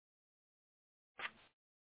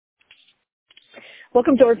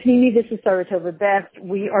Welcome to Orpnimi. This is Sarah Tova Best.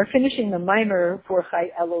 We are finishing the mimer for Chai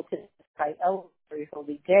Elul, Chai Elul, very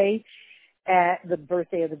holy day, at the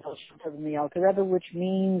birthday of the Baal Shem Tov and the Alter Rebbe, which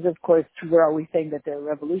means, of course, we're always saying that there are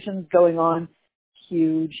revolutions going on,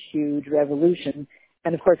 huge, huge revolution.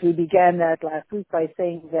 And of course, we began that last week by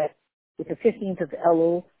saying that with the 15th of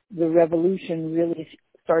Elul, the revolution really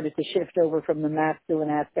started to shift over from the masculine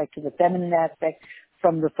aspect to the feminine aspect,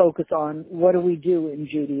 from the focus on what do we do in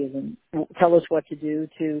Judaism, tell us what to do,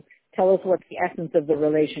 to tell us what the essence of the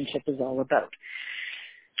relationship is all about.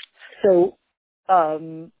 So,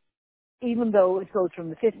 even though it goes from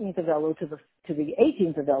the 15th of Elul to the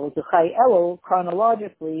 18th of Elul, to Chai Elul,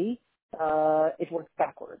 chronologically, it works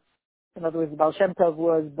backwards. In other words, the Baal Shem Tov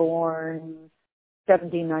was born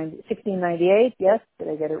 1698, yes, did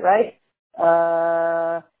I get it right?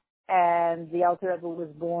 And the Alter Rebbe was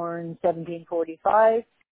born 1745,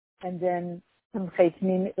 and then Simchat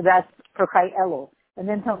Tmimin, that's for Chai Elul. And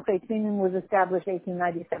then Simchat Tmimin was established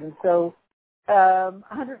 1897. So,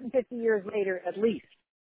 150 years later, at least.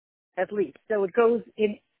 So it goes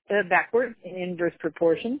in backwards in inverse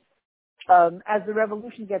proportion. As the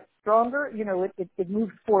revolution gets stronger, it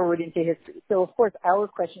moves forward into history. So of course, our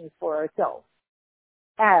question is for ourselves.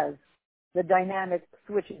 As the dynamic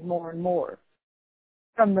switches more and more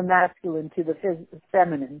from the masculine to the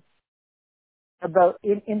feminine, about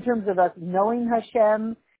in terms of us knowing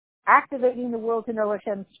Hashem, activating the world to know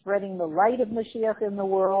Hashem, spreading the light of Mashiach in the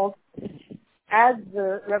world. As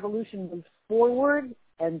the revolution moves forward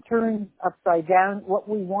and turns upside down, what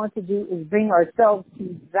we want to do is bring ourselves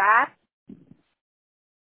to that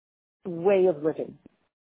way of living,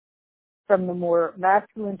 from the more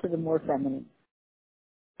masculine to the more feminine.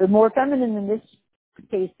 The more feminine in this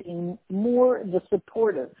case being more the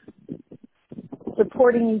supportive,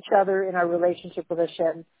 supporting each other in our relationship with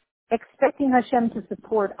Hashem, expecting Hashem to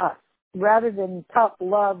support us rather than tough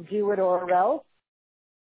love, do it or else,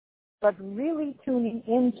 but really tuning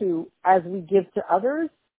into as we give to others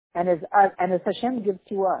and as Hashem gives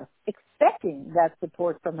to us, expecting that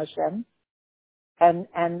support from Hashem and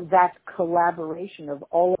that collaboration of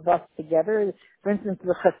all of us together. For instance,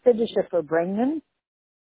 the Chassidish for Brennan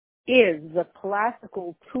is the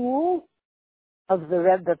classical tool of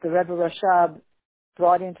that the Rebbe Rashab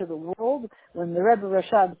brought into the world when the Rebbe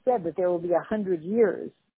Rashab said that there will be 100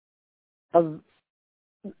 years of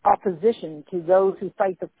opposition to those who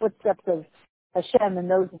fight the footsteps of Hashem and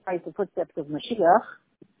those who fight the footsteps of Mashiach.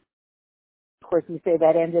 Of course, we say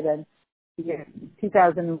that ended in the year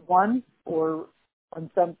 2001 or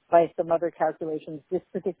by some other calculations this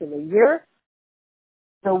particular year.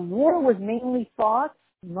 The war was mainly fought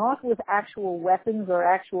not with actual weapons or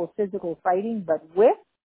actual physical fighting, but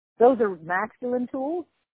those are masculine tools.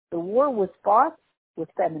 The war was fought with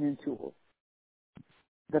feminine tools.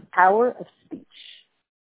 The power of speech.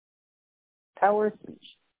 Power of speech.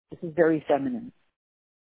 This is very feminine.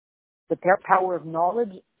 The power of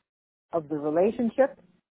knowledge of the relationship,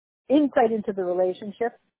 insight into the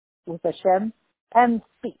relationship with Hashem, and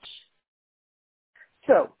speech.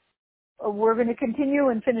 So, we're going to continue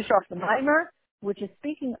and finish off the mimer, which is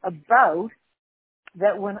speaking about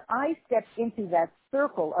that when I step into that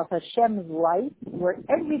circle of Hashem's light, where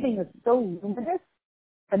everything is so luminous,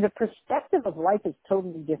 and the perspective of life is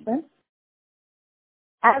totally different,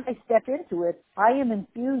 as I step into it, I am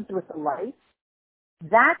infused with the light.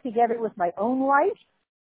 That, together with my own light,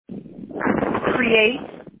 creates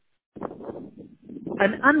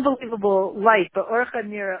an unbelievable light. Ba'orcha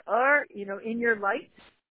nira or, in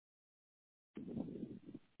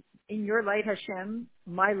your light, Hashem,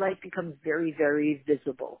 my light becomes very, very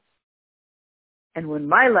visible. And when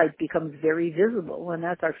my light becomes very visible, and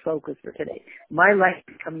that's our focus for today, my light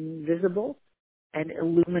becoming visible and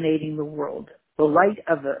illuminating the world. The light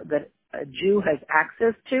that a Jew has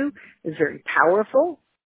access to is very powerful,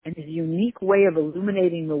 and his unique way of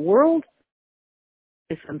illuminating the world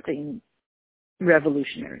is something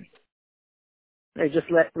revolutionary. I just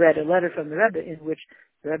read a letter from the Rebbe in which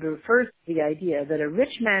the Rebbe refers to the idea that a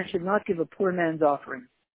rich man should not give a poor man's offering.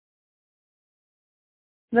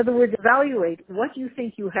 In other words, evaluate what you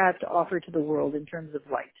think you have to offer to the world in terms of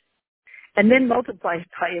light. And then multiply it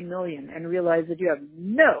by 1,000,000 and realize that you have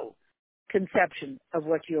no conception of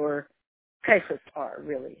what your kaichas are,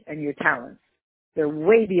 really, and your talents. They're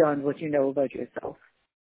way beyond what you know about yourself.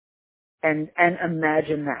 And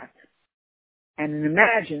imagine that. And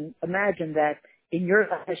imagine that in your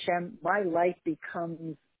life, Hashem, my life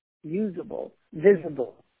becomes usable,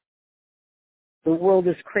 visible. The world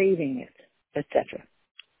is craving it, etc.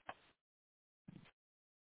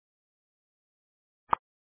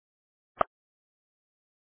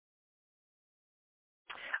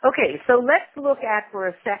 Okay, so let's look at for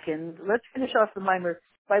a second, let's finish off the mimer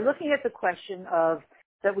by looking at the question of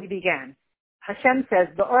that we began. Hashem says,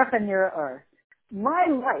 Ba'or Nir'ar. My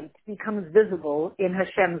light becomes visible in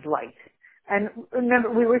Hashem's light. And remember,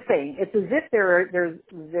 we were saying, it's as if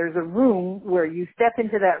there's a room where you step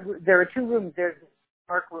into that, there are two rooms, there's a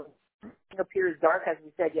dark room. It appears dark, as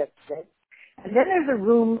we said yesterday. And then there's a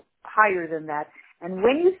room higher than that. And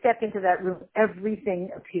when you step into that room, everything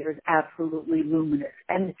appears absolutely luminous.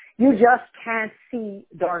 And you just can't see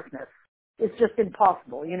darkness. It's just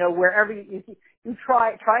impossible. You know, wherever you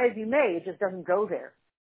try as you may, it just doesn't go there.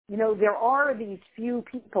 You know, there are these few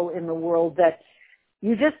people in the world that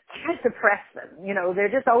you just can't suppress them. You know, they're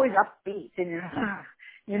just always upbeat. And,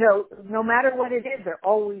 you know, no matter what it is, they're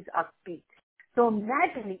always upbeat. So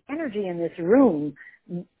imagine the energy in this room,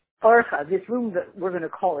 Orcha, this room that we're going to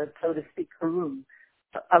call it, so to speak, a room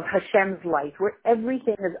of Hashem's light, where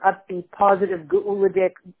everything is upbeat, positive,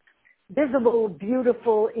 geuladik, visible,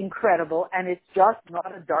 beautiful, incredible, and it's just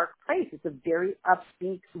not a dark place. It's a very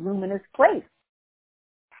upbeat, luminous place.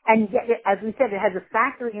 And yet, as we said, it has a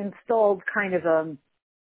factory installed kind of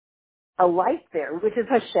a light there, which is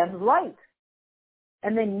Hashem's light.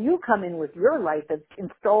 And then you come in with your light that's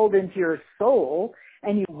installed into your soul,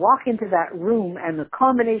 and you walk into that room, and the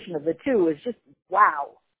combination of the two is just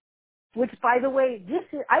wow. Which, by the way, this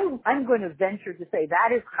is, I'm going to venture to say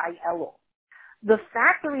that is Chai Elul. The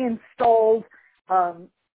factory installed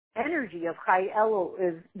energy of Chai Elul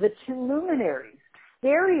is the two luminaries,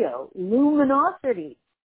 stereo, luminosity.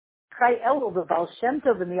 Chai Elul, the Baal Shem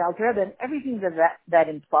Tov and the Alter Rebbe, and everything that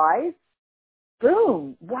implies.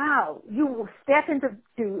 Boom! Wow! You step into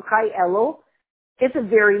Chai Elul. It's a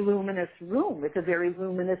very luminous room. It's a very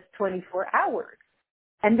luminous 24 hours.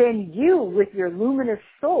 And then you, with your luminous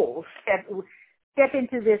soul, step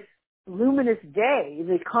into this luminous day.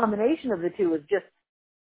 The combination of the two is just,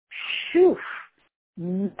 shoof,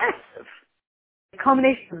 massive. The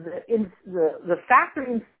combination of the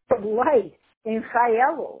factory of light in Chai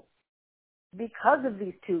Elul, because of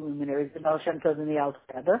these two luminaries, the Baal Shem Tov and the Alter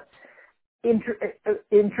Rebbe.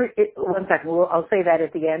 One second, I'll say that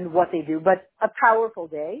at the end, what they do, but a powerful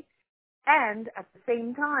day. And at the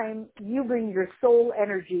same time, you bring your soul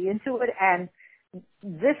energy into it, and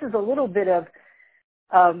this is a little bit of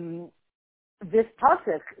this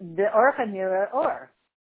pasuk, the Orcha Nir'ar.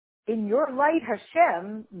 In your light,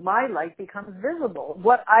 Hashem, my light becomes visible.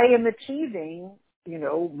 What I am achieving, you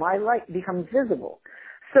know, my light becomes visible.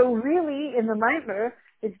 So really, in the Maimer,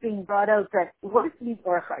 it's being brought out that what is the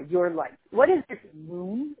Orcha, your light? What is this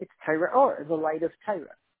moon? It's Tyra Or, the light of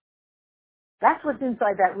Tyra. That's what's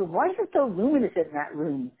inside that room. Why is it so luminous in that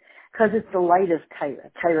room? Because it's the light of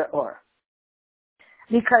Tyra, Tyra Or.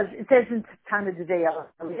 Because it says in Tana Devei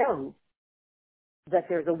Eliyahu that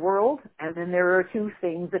there's a world, and then there are two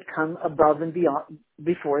things that come above and beyond,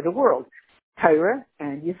 before the world, Tyra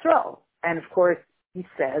and Yisrael. And of course, he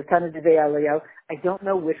says, Tana Devei Eliyahu, I don't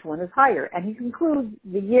know which one is higher. And he concludes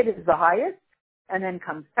the Yid is the highest, and then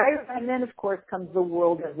comes Tyra, and then of course comes the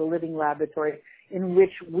world as a living laboratory in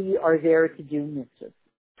which we are there to do mitzvahs.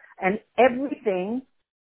 And everything,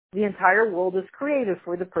 the entire world is created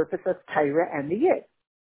for the purpose of Tyra and the Yid.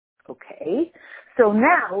 Okay? So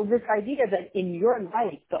now, this idea that in your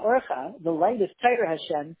light, the Orcha, the light of Tyra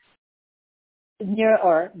Hashem,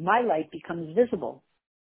 my light becomes visible.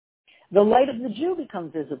 The light of the Jew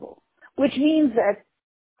becomes visible. Which means that,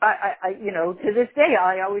 you know, to this day,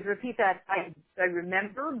 I always repeat that. I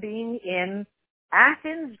remember being in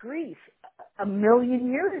Athens, Greece,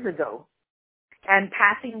 1,000,000 years ago, and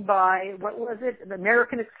passing by, what was it, the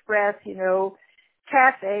American Express, you know,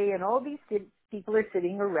 cafe, and all these people are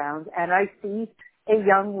sitting around, and I see a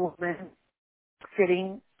young woman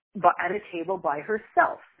sitting at a table by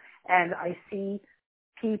herself, and I see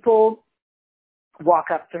people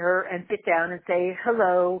walk up to her and sit down and say,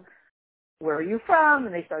 hello, where are you from?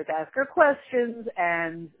 And they start to ask her questions,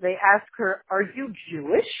 and they ask her, are you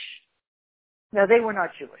Jewish? No, they were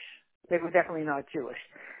not Jewish. They were definitely not Jewish.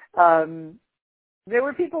 There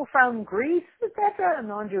were people from Greece, etc.,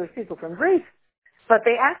 non-Jewish people from Greece. But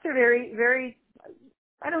they asked her very, very,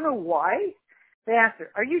 I don't know why. They asked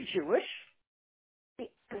her, are you Jewish? This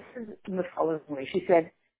is in the following way. She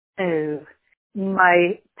said, oh,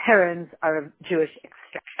 my parents are of Jewish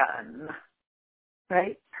extraction.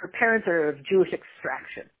 Right? Her parents are of Jewish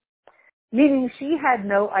extraction. Meaning she had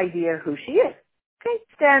no idea who she is. Okay,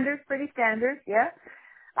 standard, pretty standard, yeah.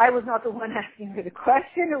 I was not the one asking her the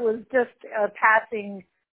question. It was just a passing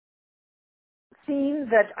scene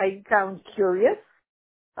that I found curious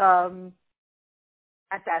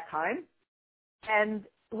at that time. And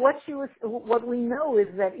what we know is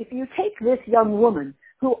that if you take this young woman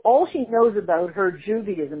who all she knows about her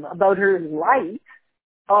Judaism, about her light,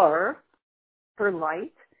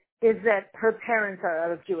 is that her parents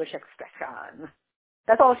are of Jewish extraction.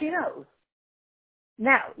 That's all she knows.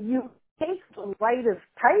 Now, you take the light of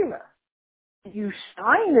Torah, you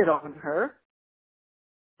shine it on her,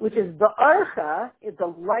 which is the Archa, is the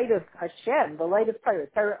light of Hashem, the light of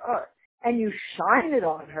Torah Or, and you shine it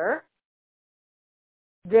on her,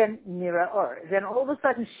 then Nira Or. Then all of a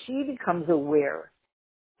sudden she becomes aware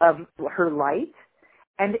of her light,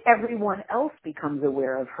 and everyone else becomes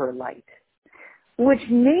aware of her light. Which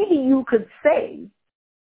maybe you could say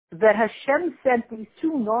that Hashem sent these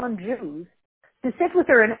two non-Jews to sit with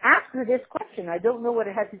her and ask her this question. I don't know what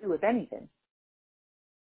it had to do with anything.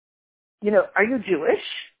 Are you Jewish?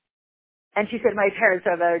 And she said, my parents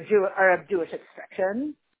are of Jewish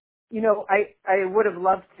extraction. I would have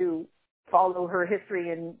loved to follow her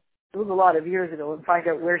history, and it was a lot of years ago, and find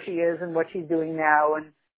out where she is and what she's doing now,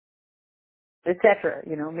 and etc.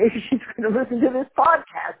 Maybe she's going to listen to this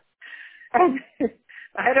podcast. And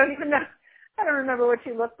I don't even know. I don't remember what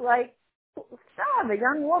she looked like. A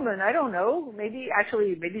young woman. I don't know. Maybe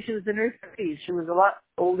she was in her 30s. She was a lot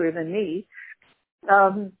older than me.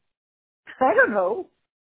 I don't know.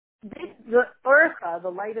 Did the Orcha, the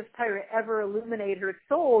light of Torah, ever illuminate her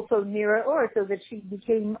soul so Nira Or, so that it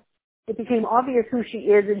became obvious who she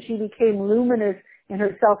is, and she became luminous in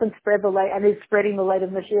herself and spread the light, and is spreading the light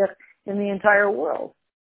of Mashiach in the entire world?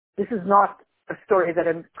 This is not a story that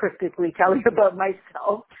I'm cryptically telling about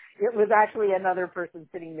myself. It was actually another person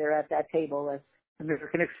sitting there at that table at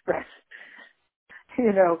American Express.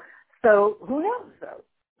 So who knows though?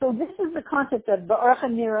 So this is the concept of Ba'archa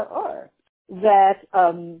Nira Or, that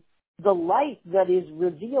the light that is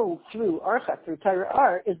revealed through Archa, through Torah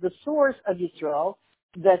Or, is the source of Yisrael.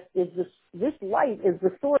 That is this light is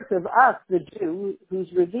the source of us, the Jew,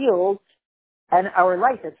 who's revealed, and our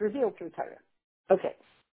light that's revealed through Torah. Okay.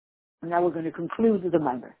 Now we're going to conclude the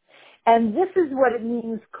mimer. And this is what it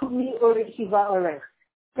means, Kumi Ori Kiva Orech.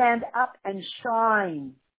 Stand up and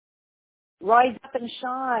shine. Rise up and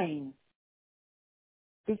shine.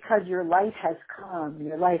 Because your light has come.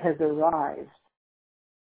 Your light has arrived.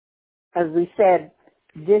 As we said,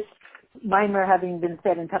 this mimer having been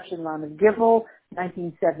said in Tafshin Lamed Gimel,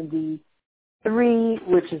 1973,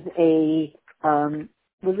 which is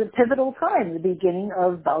was a pivotal time, the beginning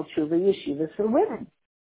of Baal Tshuva Yeshivas for women.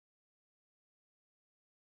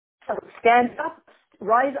 So stand up,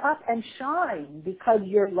 rise up and shine because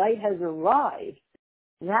your light has arrived.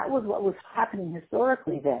 That was what was happening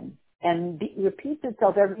historically then, and repeats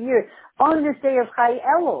itself every year. On this day of Chai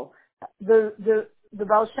Elul, the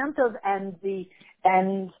Baal Shem Tov and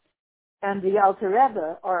the Alter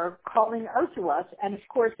Rebbe are calling out to us, and of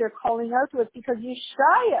course they're calling out to us because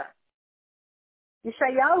Yeshayahu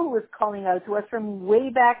was calling out to us from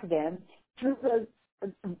way back then through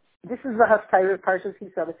this is the Haftarah of Parshas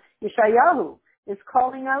Kisavah. Yeshayahu is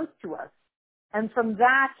calling out to us. And from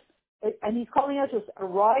that, and he's calling out to us,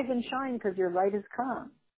 arise and shine because your light has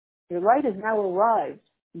come. Your light has now arrived.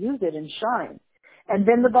 Use it and shine. And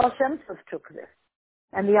then the Baal Shem Tov took this.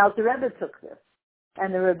 And the Alter Rebbe took this.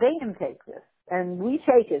 And the Rebbeim take this. And we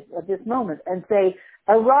take it at this moment and say,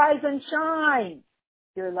 arise and shine.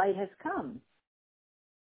 Your light has come.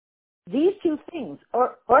 These two things,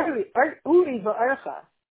 Uri v'Archa.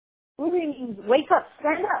 Uri means wake up,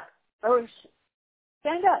 stand up, or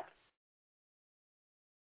stand up.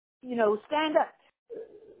 Stand up.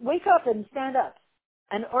 Wake up and stand up.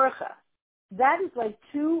 And Orcha. That is like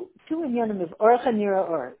two inyanim of Orcha Nira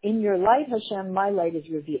Or. In your light, Hashem, my light is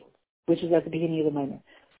revealed, which is at the beginning of the minor.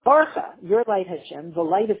 Orcha, your light, Hashem, the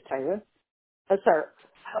light of Torah.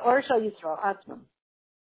 Orcha Yisrael Atzmam.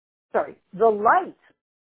 The light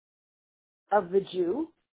of the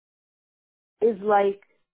Jew is like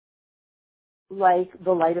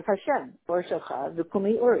the light of Hashem, Orshacha, the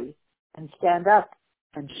Kumi Uri, and stand up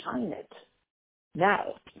and shine it.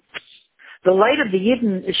 Now, the light of the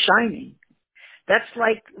Yidden is shining. That's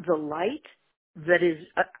like the light that is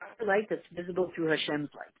a light that's visible through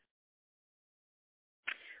Hashem's light.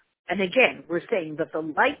 And again, we're saying that the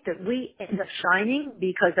light that we end up shining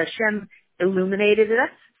because Hashem illuminated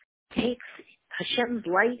us takes Hashem's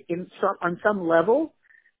light on some level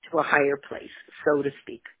to a higher place, so to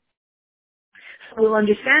speak. So we'll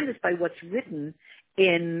understand this by what's written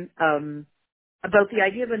in about the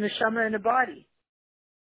idea of a neshama and a body.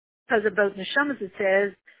 Because about neshamas it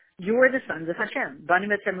says, you're the sons of Hashem.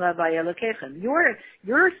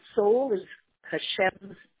 Your soul is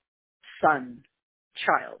Hashem's son,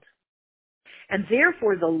 child. And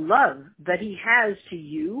therefore the love that he has to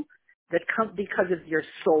you that comes because of your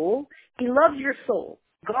soul, he loves your soul.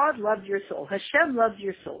 God loves your soul. Hashem loves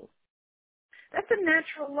your soul. That's a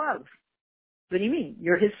natural love. What do you mean?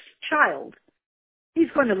 You're his child. He's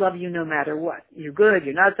going to love you no matter what. You're good,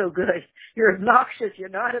 you're not so good. You're obnoxious, you're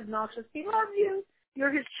not obnoxious. He loves you.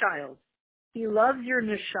 You're his child. He loves your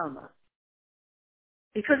neshama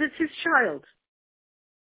because it's his child.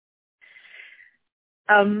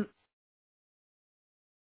 And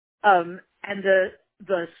the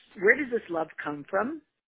where does this love come from?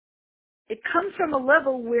 It comes from a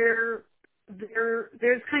level where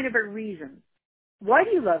there's kind of a reason. Why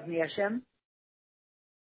do you love me, Hashem?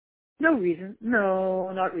 No reason.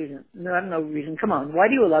 No, not reason. No reason. Come on. Why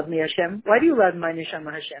do you love me, Hashem? Why do you love my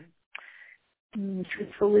neshama, Hashem?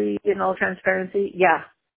 Truthfully, in all transparency, yeah,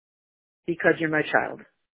 because you're my child.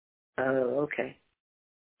 Oh, okay.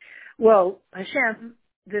 Well, Hashem,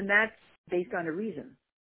 then that's based on a reason.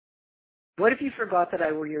 What if you forgot that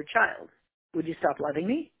I were your child? Would you stop loving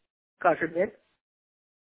me? God forbid.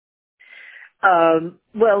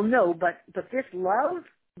 Well, no, but this love,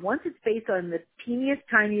 once it's based on the teeniest,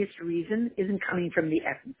 tiniest reason, isn't coming from the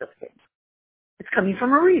essence of things. It's coming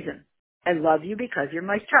from a reason. I love you because you're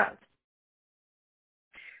my child.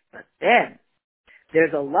 But then,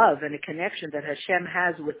 there's a love and a connection that Hashem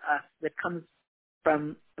has with us that comes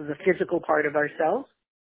from the physical part of ourselves.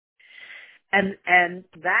 And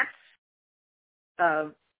that's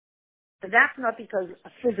not because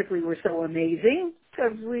physically we're so amazing,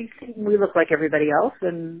 because we look like everybody else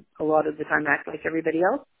and a lot of the time act like everybody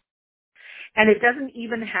else. And it doesn't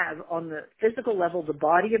even have, on the physical level, the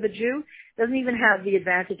body of a Jew doesn't even have the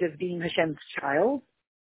advantage of being Hashem's child,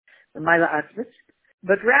 the Maila Atzvus,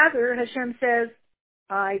 but rather Hashem says,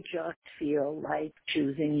 I just feel like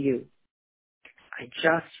choosing you. I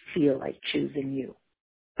just feel like choosing you.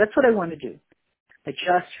 That's what I want to do. I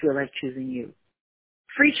just feel like choosing you.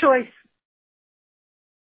 Free choice.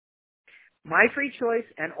 My free choice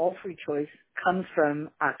and all free choice comes from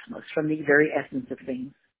Atmos, from the very essence of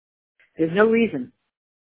things. There's no reason.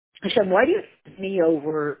 Hashem, why do you pick me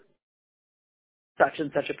over such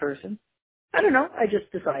and such a person? I don't know. I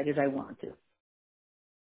just decided I want to.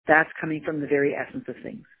 That's coming from the very essence of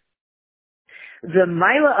things. The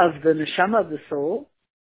Maila of the neshama of the soul,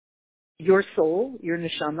 your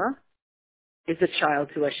neshama, is a child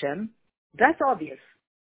to Hashem. That's obvious.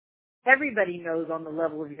 Everybody knows on the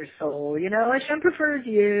level of your soul. You know, Hashem prefers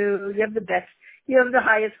you. You have the best, you have the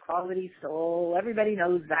highest quality soul. Everybody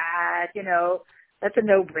knows that, you know. That's a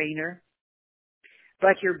no-brainer.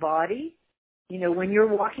 But your body, you know, when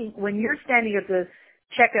you're standing at the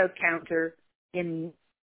checkout counter in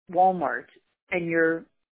Walmart and you're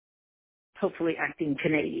hopefully acting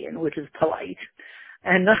Canadian, which is polite,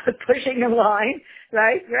 and not pushing a line,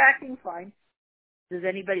 right? You're acting fine. You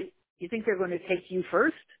think they're going to take you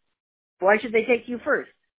first? Why should they take you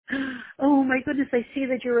first? Oh my goodness, I see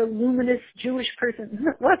that you're a luminous Jewish person.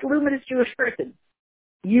 What luminous Jewish person?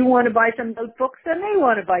 You want to buy some notebooks, then they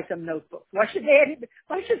want to buy some notebooks. Why should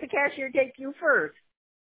the cashier take you first?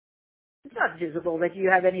 It's not visible that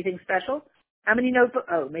you have anything special. How many notebooks?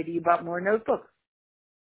 Oh, maybe you bought more notebooks.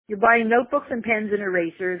 You're buying notebooks and pens and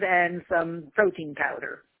erasers and some protein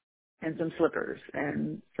powder and some slippers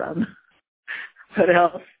and some, what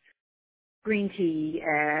else? Green tea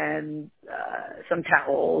and some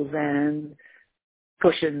towels and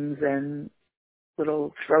cushions and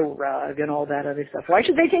little throw rug and all that other stuff. Why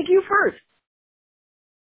should they take you first?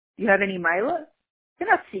 You have any Maila? They're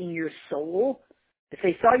not seeing your soul. If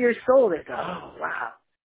they saw your soul, they'd go, oh, wow,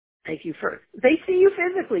 take you first. They see you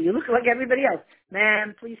physically. You look like everybody else.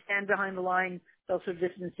 Ma'am, please stand behind the line, social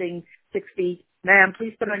distancing, 6 feet. Ma'am,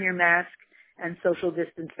 please put on your mask and social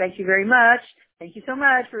distance. Thank you very much. Thank you so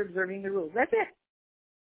much for observing the rules. That's it.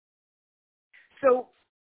 So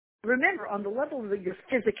remember, on the level of your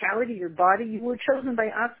physicality, your body, you were chosen by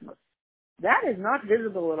Atmos. That is not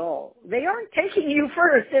visible at all. They aren't taking you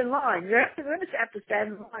first in line. You're going to have to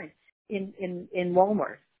stand in line in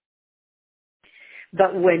Walmart.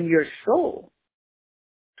 But when your soul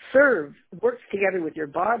works together with your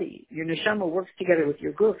body, your neshama works together with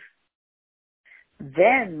your guf,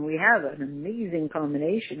 then we have an amazing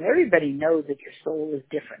combination. Everybody knows that your soul is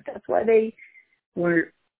different. That's why they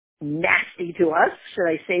were nasty to us. Should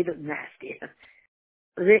I say that nasty?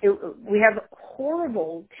 We have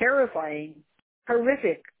horrible, terrifying,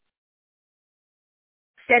 horrific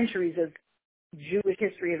centuries of Jewish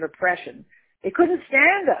history of oppression. They couldn't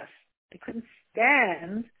stand us. They couldn't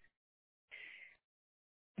stand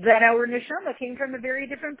that our neshama came from a very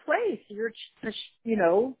different place. You're,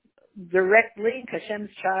 direct link, Hashem's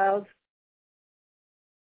child.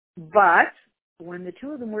 But when the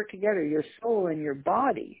two of them work together, your soul and your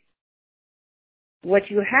body, what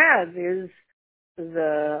you have is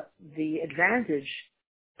the advantage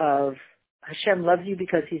of Hashem loves you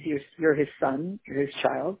because you're his son, you're his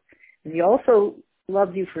child, and he also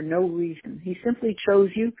loves you for no reason. He simply chose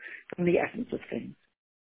you from the essence of things.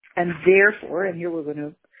 And therefore, and here we're going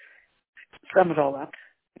to sum it all up,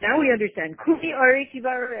 now we understand, Kumi areki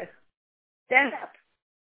barech, stand up,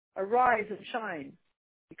 arise and shine,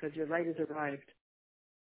 because your light has arrived.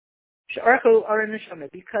 Sh'archo ara neshama,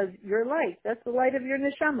 because your light, that's the light of your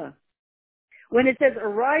neshama. When it says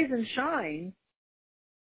arise and shine,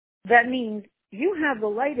 that means you have the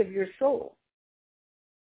light of your soul.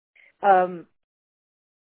 The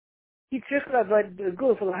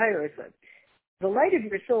light of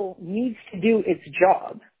your soul needs to do its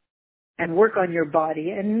job and work on your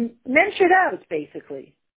body and mensch it out,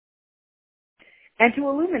 basically, and to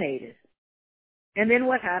illuminate it. And then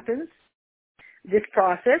what happens? This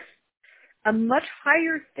process, a much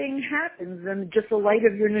higher thing happens than just the light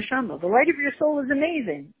of your neshama. The light of your soul is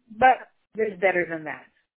amazing, but there's better than that.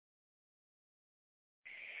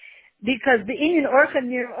 Because the inyan orcha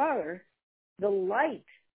nir or, the light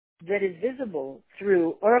that is visible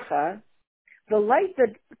through orcha, the light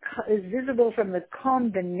that is visible from the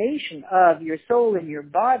combination of your soul and your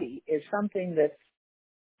body is something that's,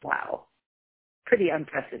 wow, pretty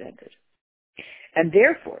unprecedented. And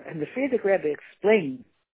therefore, and the Frierdiker Rebbe explains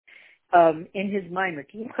in his Maimer,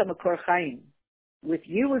 Kiimcha Makor Chaim, with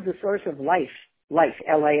you as the source of life,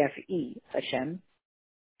 L-I-F-E, Hashem,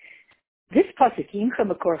 this pasuk, Kiimcha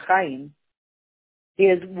Makor Chaim,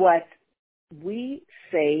 is what we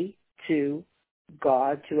say to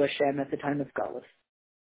God, to Hashem at the time of Galus.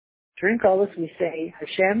 During Galus we say,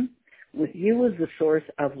 Hashem, with you is the source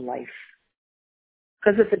of life.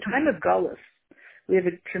 Because at the time of Galus, we have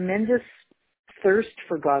a tremendous thirst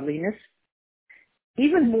for godliness,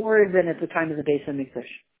 even more than at the time of the Beis HaMikdash.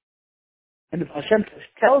 And the Baal Shem Tov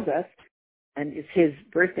tells us, and it's his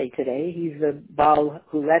birthday today, he's the Baal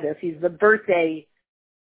who led us, he's the birthday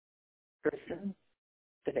person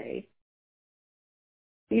today.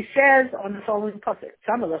 He says on the following pasuk,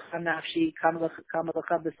 Tamalacha nafshi,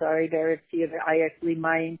 kamalacha b'sari beretz ayek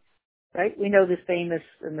limayim. Right? We know this famous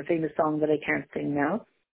song that I can't sing now.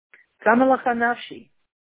 Tamalacha nafshi.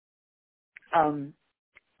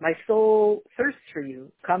 My soul thirsts for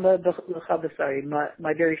you. Kama b'lecha b'sari.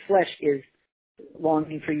 My very flesh is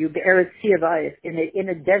longing for you. Be'eretz ayek, in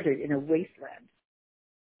a desert, in a wasteland,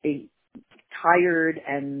 a tired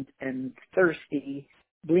and thirsty,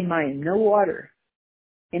 blimayim, no water.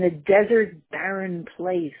 In a desert, barren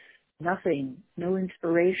place, nothing, no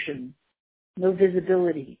inspiration, no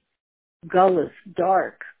visibility, gullus,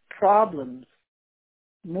 dark, problems,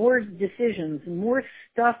 more decisions, more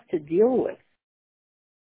stuff to deal with.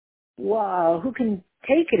 Wow, who can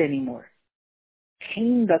take it anymore?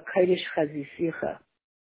 In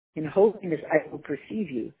holiness I will perceive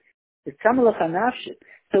you.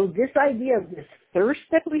 So this idea of this thirst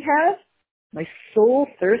that we have, my soul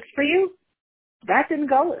thirsts for you, that's in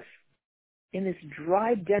Galus, in this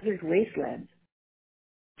dry desert wasteland.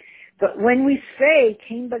 But when we say,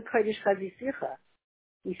 Kain b'kodesh chazisicha,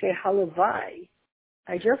 we say, Halavai,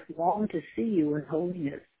 I just long to see you in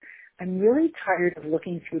holiness. I'm really tired of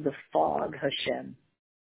looking through the fog, Hashem.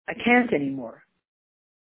 I can't anymore.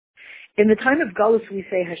 In the time of Galus, we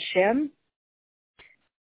say, Hashem,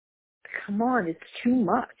 come on, it's too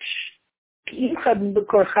much.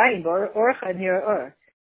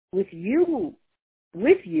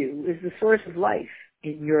 With you is the source of life.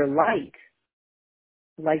 In your light,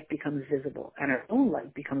 light becomes visible, and our own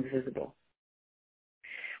light becomes visible.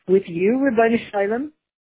 With you, Rebbeinu Shalom,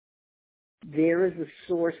 there is a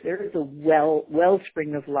source, there is a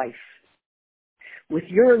wellspring of life. With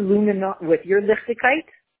your lichtigkeit,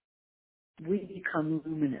 we become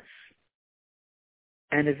luminous.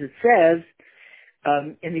 And as it says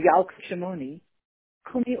in the Yalkut Shimoni,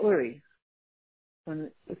 Kumi Uri,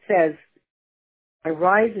 when it says,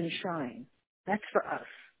 arise and shine, that's for us.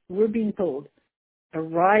 We're being told,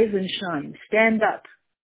 arise and shine, stand up.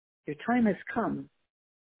 Your time has come.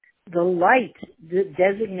 The light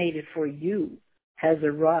designated for you has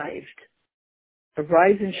arrived.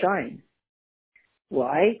 Arise and shine.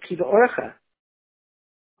 Why? Kiva orcha.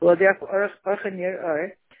 Well, therefore, orcha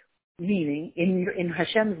nir, meaning in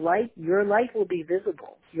Hashem's light, your light will be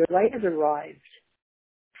visible. Your light has arrived.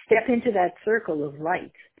 Step into that circle of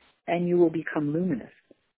light, and you will become luminous.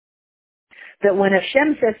 That when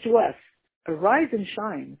Hashem says to us, arise and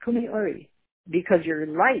shine, kumi ori, because your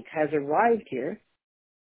light has arrived here,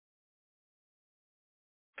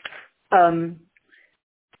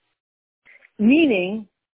 meaning,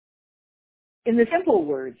 in the simple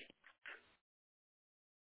words,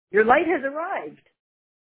 your light has arrived.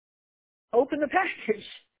 Open the package.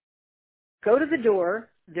 Go to the door.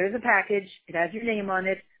 There's a package. It has your name on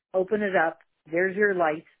it. Open it up. There's your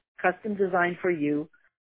light, custom designed for you.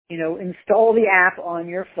 Install the app on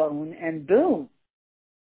your phone and boom.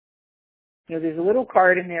 There's a little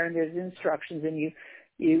card in there and there's instructions and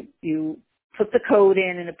you put the code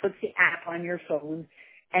in and it puts the app on your phone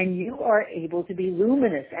and you are able to be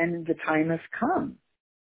luminous and the time has come.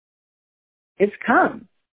 It's come.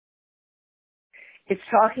 It's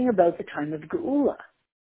talking about the time of Geula.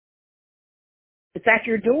 It's at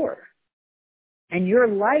your door. And your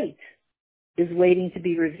light is waiting to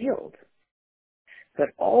be revealed. But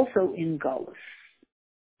also in Galus.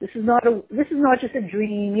 This is not just a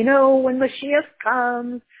dream. When Mashiach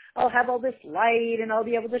comes, I'll have all this light and I'll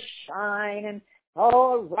be able to shine and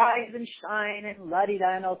I'll rise and shine and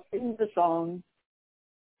la-di-da and I'll sing the song.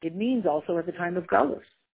 It means also at the time of Galus.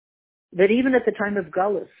 That even at the time of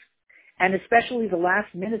Galus, and especially the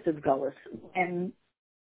last minutes of Galus, and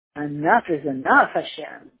enough is enough,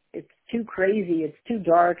 Hashem. It's too crazy, it's too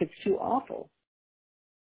dark, it's too awful.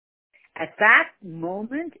 At that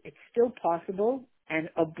moment, it's still possible and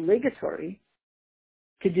obligatory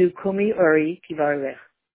to do Kumi Uri Kivarech.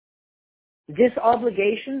 This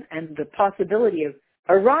obligation and the possibility of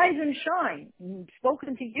arise and shine,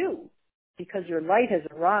 spoken to you, because your light has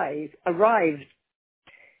arrived.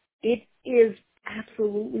 It is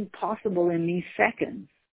absolutely possible in these seconds.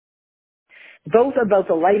 Both about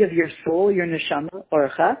the light of your soul, your neshama,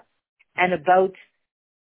 orcha, and about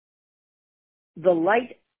the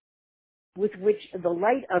light with which the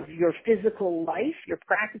light of your physical life, your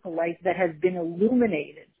practical life that has been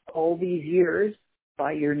illuminated all these years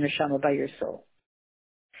by your neshama, by your soul.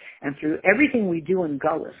 And through everything we do in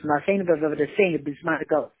Galus,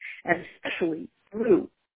 and especially through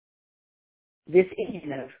this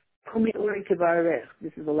in of Kumi Uri Kivarech,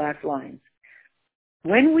 this is the last line.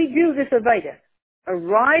 When we do this Avaida,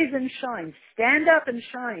 arise and shine, stand up and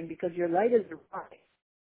shine because your light has arrived.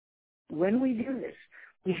 When we do this,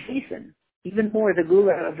 we hasten even more the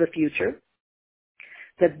Gula of the future,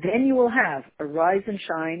 that then you will have arise and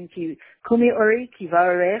shine, Kumi Uri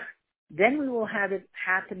Kivarech, then we will have it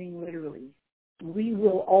happening literally. We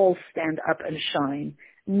will all stand up and shine.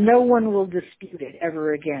 No one will dispute it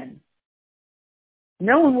ever again.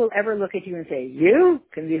 No one will ever look at you and say, you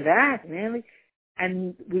can do that, man.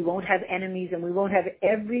 And we won't have enemies and we won't have,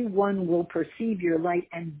 everyone will perceive your light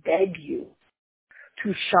and beg you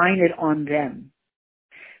to shine it on them.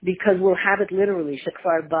 Because we'll have it literally,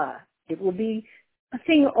 Shekvar Ba. It will be a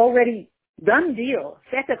thing already, done deal,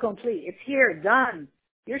 fait accompli. It's here, done.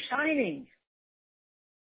 You're shining.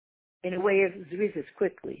 In a way of Zrizis,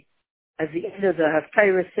 quickly. As the end of the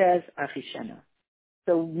Haftarah says, Achishena.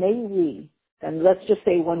 So may we, and let's just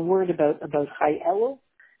say one word about Chai Elul.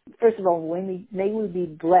 First of all, may we be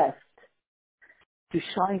blessed to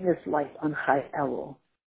shine this light on Chai Elul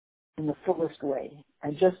in the fullest way.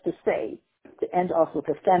 And just to say, to end off with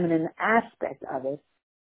the feminine aspect of it,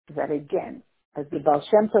 that again, as the Baal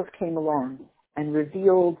Shem Tov came along and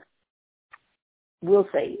revealed, we'll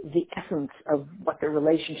say, the essence of what the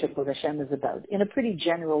relationship with Hashem is about in a pretty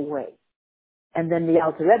general way. And then the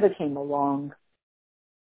Alter Rebbe came along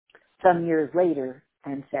some years later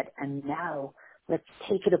and said, and now let's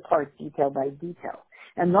take it apart detail by detail.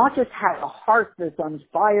 And not just have a heart that's on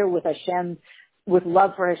fire with Hashem, with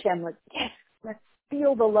love for Hashem. Let's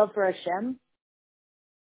feel the love for Hashem,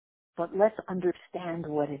 but let's understand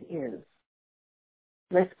what it is.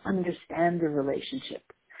 Let's understand the relationship.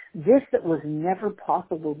 This that was never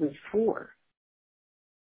possible before.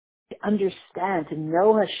 To understand, to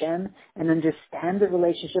know Hashem and understand the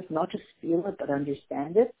relationship, not just feel it, but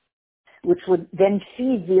understand it, which would then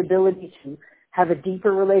feed the ability to have a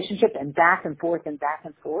deeper relationship and back and forth and back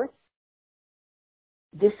and forth.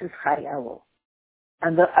 This is Chai Elul.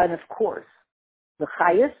 And of course, the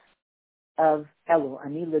Chayas of Elul,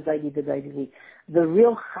 Ani L'Daidi D'Daidi Li, the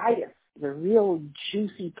real Chayas, the real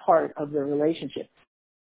juicy part of the relationship.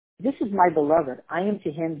 This is my beloved. I am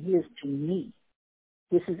to him, he is to me.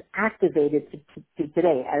 This is activated to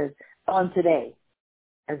today, on today.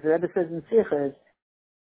 As the Rebbe says in Sichos,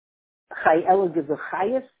 Chai Elul gives a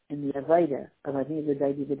Chayas in the Avaida of Ani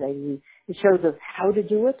L'Daidi D'Daidi Li. It shows us how to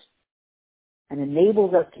do it and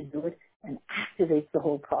enables us to do it and activates the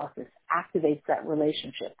whole process, activates that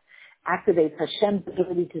relationship, activates Hashem's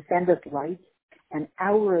ability to send us light and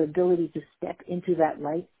our ability to step into that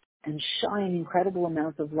light and shine incredible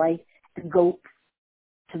amounts of light and go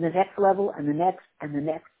to the next level and the next and the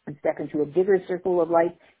next and step into a bigger circle of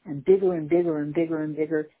light and bigger and bigger and bigger and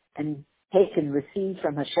bigger and take and receive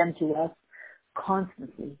from Hashem to us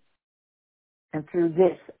constantly. And through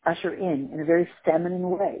this, usher in a very feminine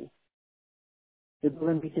way, the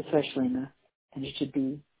Bulim Mitzvah Shlema, and it should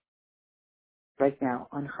be right now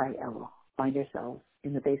on Chai Elul. Find ourselves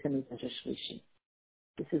in the base of Mitzvah Shlishi.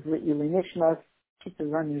 This is Li'ili Nishmas,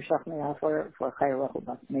 Kitzur Shachmei for Chai Rachel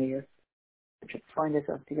Bas Meir, which should find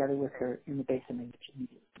ourselves together with her in the base of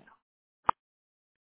Mitzvah.